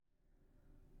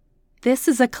This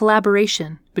is a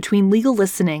collaboration between Legal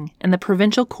Listening and the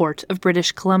Provincial Court of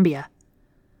British Columbia.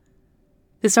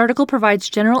 This article provides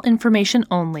general information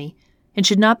only and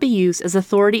should not be used as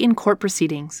authority in court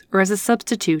proceedings or as a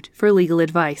substitute for legal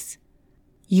advice.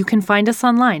 You can find us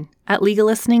online at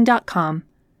legallistening.com,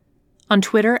 on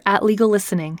Twitter at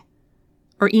legallistening,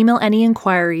 or email any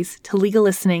inquiries to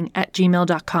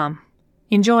legallistening@gmail.com.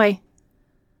 Enjoy!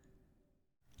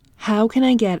 How can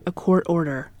I get a court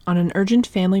order on an urgent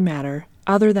family matter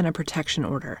other than a protection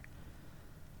order?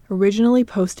 Originally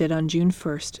posted on June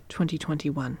 1st,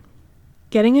 2021.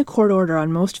 Getting a court order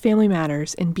on most family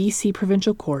matters in BC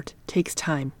Provincial Court takes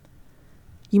time.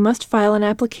 You must file an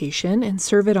application and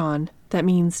serve it on, that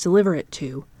means deliver it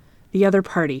to, the other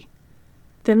party.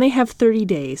 Then they have 30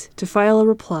 days to file a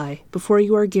reply before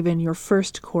you are given your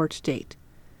first court date.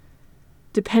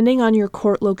 Depending on your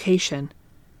court location,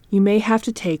 you may have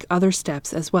to take other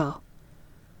steps as well.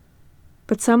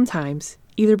 But sometimes,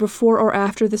 either before or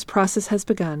after this process has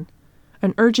begun,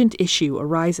 an urgent issue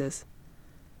arises.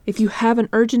 If you have an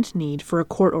urgent need for a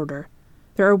court order,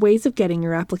 there are ways of getting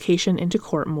your application into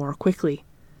court more quickly.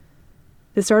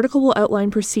 This article will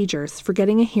outline procedures for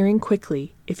getting a hearing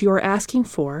quickly if you are asking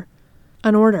for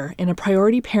an order in a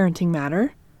priority parenting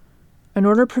matter, an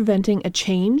order preventing a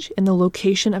change in the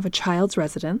location of a child's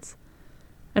residence,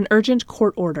 an urgent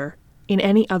court order in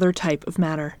any other type of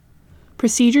matter.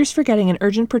 Procedures for getting an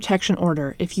urgent protection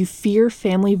order if you fear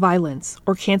family violence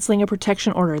or canceling a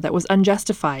protection order that was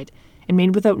unjustified and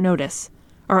made without notice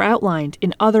are outlined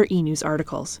in other e-news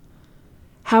articles.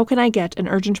 How can I get an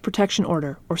urgent protection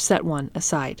order or set one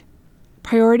aside?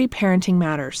 Priority parenting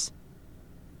matters.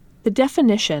 The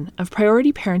definition of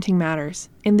priority parenting matters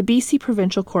in the BC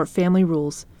Provincial Court Family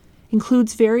Rules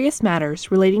includes various matters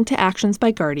relating to actions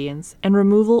by guardians and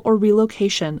removal or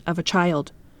relocation of a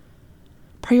child.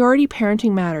 Priority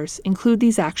parenting matters include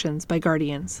these actions by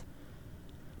guardians: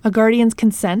 a guardian's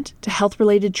consent to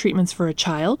health-related treatments for a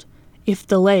child, if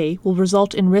delay will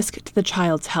result in risk to the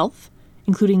child's health,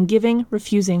 including giving,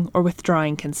 refusing, or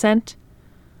withdrawing consent;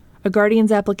 a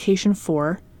guardian's application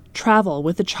for travel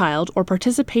with a child or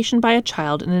participation by a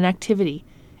child in an activity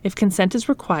if consent is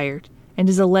required and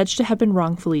is alleged to have been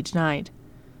wrongfully denied;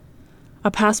 a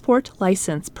passport,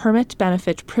 license, permit,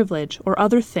 benefit, privilege, or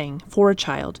other thing for a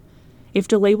child if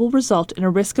delay will result in a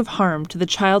risk of harm to the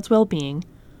child's well-being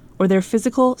or their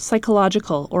physical,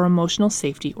 psychological, or emotional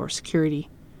safety or security.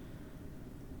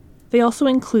 They also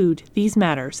include these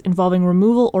matters involving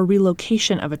removal or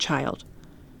relocation of a child,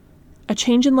 a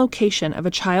change in location of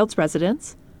a child's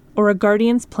residence, or a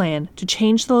guardian's plan to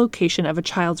change the location of a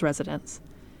child's residence,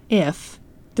 if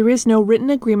there is no written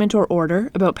agreement or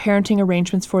order about parenting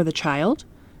arrangements for the child,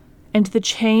 and the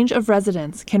change of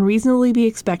residence can reasonably be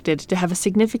expected to have a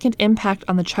significant impact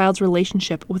on the child's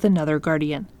relationship with another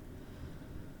guardian.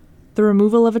 The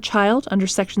removal of a child under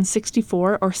Section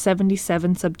 64 or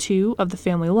 77 sub 2 of the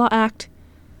Family Law Act,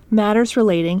 matters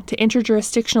relating to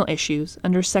interjurisdictional issues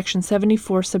under Section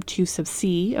 74 sub 2 sub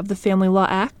c of the Family Law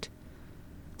Act,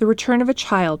 the return of a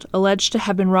child alleged to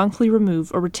have been wrongfully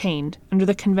removed or retained under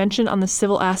the Convention on the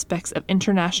Civil Aspects of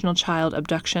International Child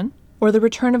Abduction, or the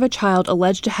return of a child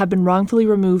alleged to have been wrongfully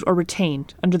removed or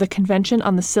retained under the Convention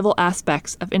on the Civil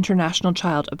Aspects of International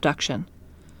Child Abduction.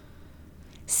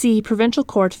 See Provincial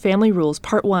Court Family Rules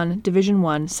Part 1, Division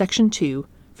 1, Section 2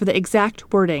 for the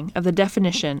exact wording of the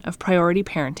definition of priority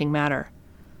parenting matter.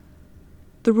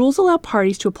 The rules allow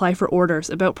parties to apply for orders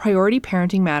about priority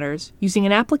parenting matters using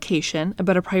an application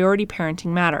about a priority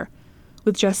parenting matter,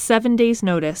 with just 7 days'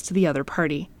 notice to the other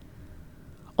party.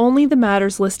 Only the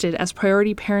matters listed as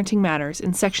priority parenting matters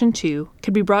in Section 2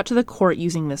 can be brought to the court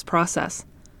using this process.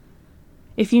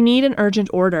 If you need an urgent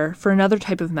order for another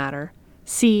type of matter,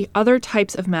 see Other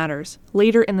Types of Matters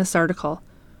later in this article,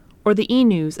 or the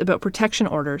e-news about protection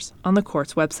orders on the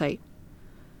court's website.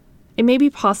 It may be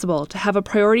possible to have a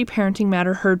priority parenting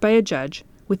matter heard by a judge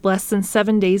with less than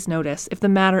 7 days' notice if the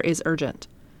matter is urgent.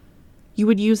 You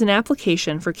would use an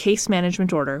application for case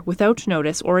management order without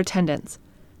notice or attendance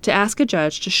to ask a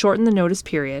judge to shorten the notice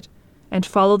period and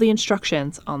follow the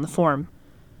instructions on the form.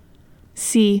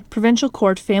 See Provincial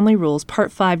Court Family Rules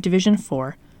Part 5, Division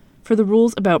 4 for the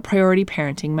rules about priority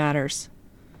parenting matters.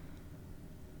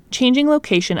 Changing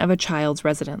location of a child's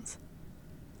residence.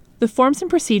 The forms and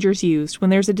procedures used when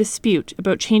there's a dispute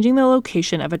about changing the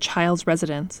location of a child's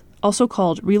residence, also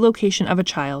called relocation of a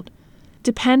child,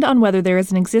 depend on whether there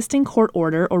is an existing court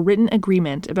order or written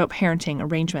agreement about parenting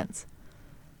arrangements.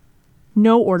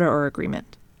 No order or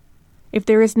agreement. If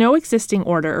there is no existing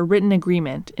order or written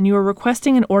agreement and you are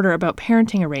requesting an order about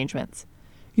parenting arrangements,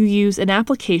 you use an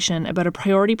application about a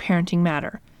priority parenting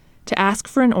matter, to ask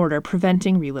for an order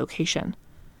preventing relocation.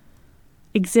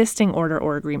 Existing order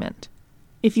or agreement.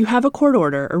 If you have a court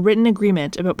order or written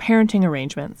agreement about parenting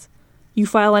arrangements, you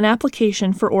file an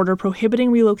application for order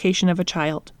prohibiting relocation of a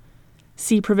child.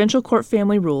 See Provincial Court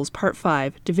Family Rules, Part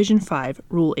 5, Division 5,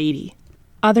 Rule 80.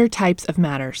 Other types of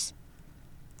matters.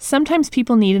 Sometimes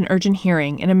people need an urgent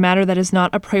hearing in a matter that is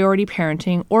not a priority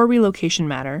parenting or relocation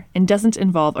matter and doesn't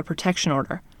involve a protection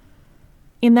order.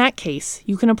 In that case,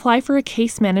 you can apply for a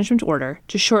case management order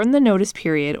to shorten the notice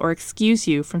period or excuse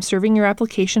you from serving your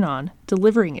application on,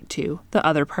 delivering it to, the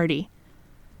other party.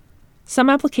 Some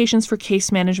applications for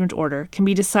case management order can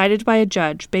be decided by a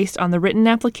judge based on the written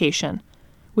application,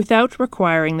 without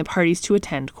requiring the parties to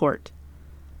attend court.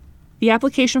 The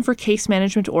application for case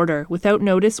management order without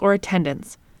notice or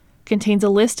attendance contains a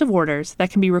list of orders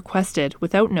that can be requested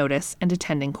without notice and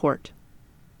attending court.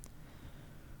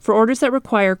 For orders that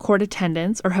require court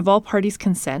attendance or have all parties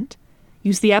consent,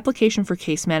 use the application for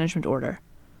case management order.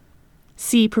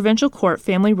 See Provincial Court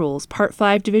Family Rules, Part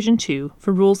 5, Division 2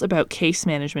 for rules about case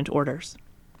management orders.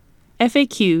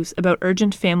 FAQs about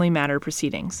urgent family matter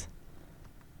proceedings.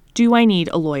 Do I need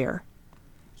a lawyer?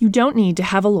 You don't need to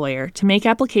have a lawyer to make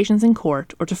applications in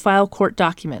court or to file court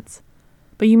documents,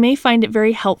 but you may find it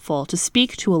very helpful to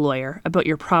speak to a lawyer about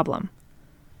your problem.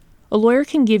 A lawyer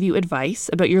can give you advice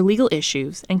about your legal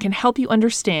issues and can help you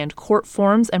understand court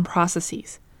forms and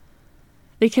processes.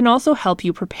 They can also help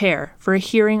you prepare for a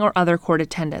hearing or other court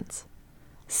attendance.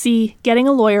 See Getting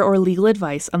a Lawyer or Legal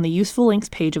Advice on the Useful Links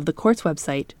page of the court's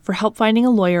website for help finding a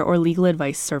lawyer or legal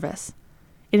advice service.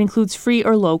 It includes free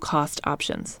or low-cost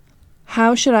options.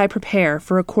 How should I prepare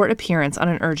for a court appearance on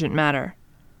an urgent matter?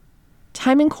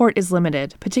 Time in court is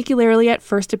limited, particularly at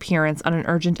first appearance on an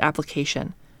urgent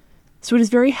application, so it is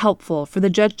very helpful for the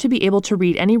judge to be able to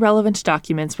read any relevant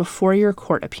documents before your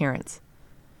court appearance.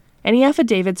 Any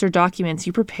affidavits or documents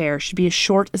you prepare should be as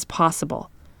short as possible.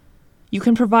 You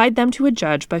can provide them to a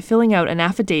judge by filling out an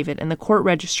affidavit in the court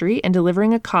registry and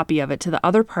delivering a copy of it to the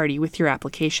other party with your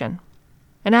application.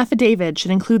 An affidavit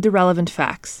should include the relevant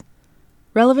facts.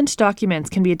 Relevant documents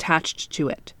can be attached to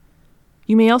it.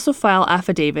 You may also file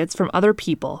affidavits from other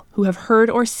people who have heard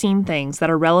or seen things that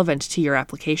are relevant to your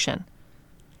application.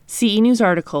 See eNews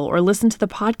article or listen to the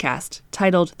podcast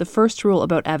titled The First Rule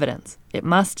About Evidence. It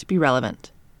must be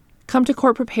relevant. Come to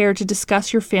court prepared to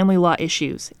discuss your family law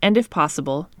issues and, if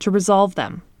possible, to resolve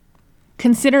them.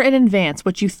 Consider in advance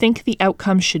what you think the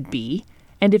outcome should be,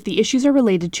 and if the issues are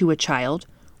related to a child,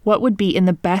 what would be in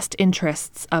the best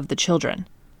interests of the children.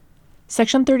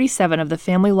 Section 37 of the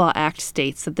Family Law Act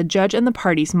states that the judge and the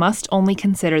parties must only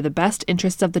consider the best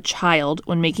interests of the child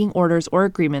when making orders or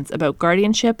agreements about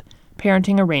guardianship,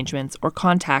 parenting arrangements, or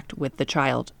contact with the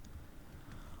child.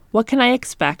 What can I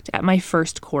expect at my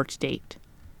first court date?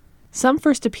 Some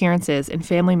first appearances in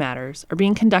family matters are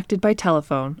being conducted by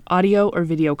telephone, audio, or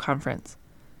video conference.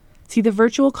 See the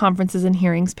Virtual Conferences and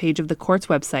Hearings page of the court's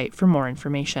website for more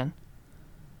information.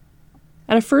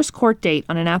 At a first court date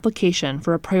on an application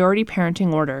for a priority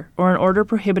parenting order or an order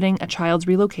prohibiting a child's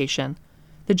relocation,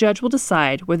 the judge will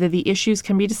decide whether the issues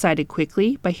can be decided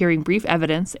quickly by hearing brief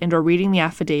evidence and or reading the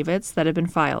affidavits that have been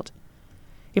filed.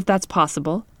 If that's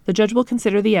possible, the judge will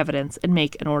consider the evidence and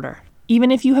make an order.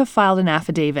 Even if you have filed an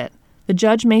affidavit, the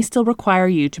judge may still require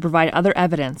you to provide other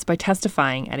evidence by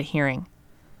testifying at a hearing.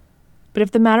 But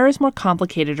if the matter is more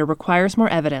complicated or requires more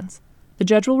evidence, the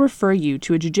judge will refer you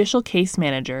to a judicial case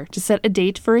manager to set a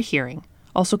date for a hearing,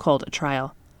 also called a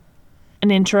trial.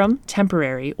 An interim,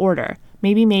 temporary order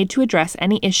may be made to address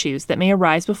any issues that may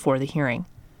arise before the hearing.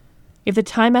 If the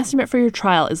time estimate for your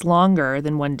trial is longer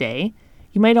than 1 day,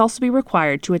 you might also be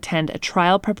required to attend a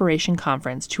trial preparation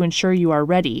conference to ensure you are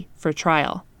ready for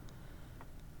trial.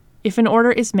 If an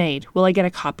order is made, will I get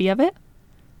a copy of it?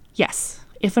 Yes.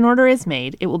 If an order is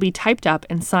made, it will be typed up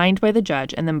and signed by the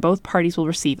judge, and then both parties will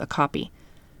receive a copy.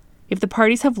 If the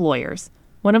parties have lawyers,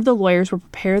 one of the lawyers will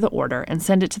prepare the order and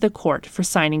send it to the court for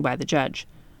signing by the judge.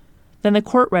 Then the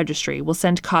court registry will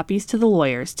send copies to the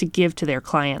lawyers to give to their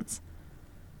clients.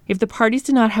 If the parties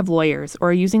do not have lawyers or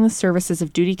are using the services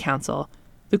of duty counsel,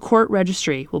 the court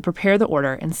registry will prepare the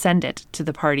order and send it to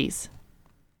the parties.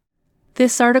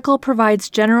 This article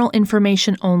provides general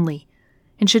information only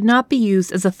and should not be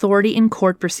used as authority in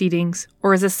court proceedings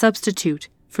or as a substitute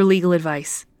for legal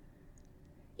advice.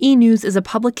 eNews is a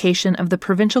publication of the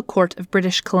Provincial Court of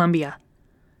British Columbia.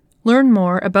 Learn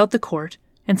more about the court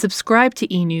and subscribe to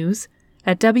eNews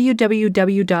at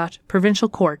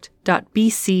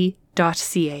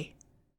www.provincialcourt.bc.ca.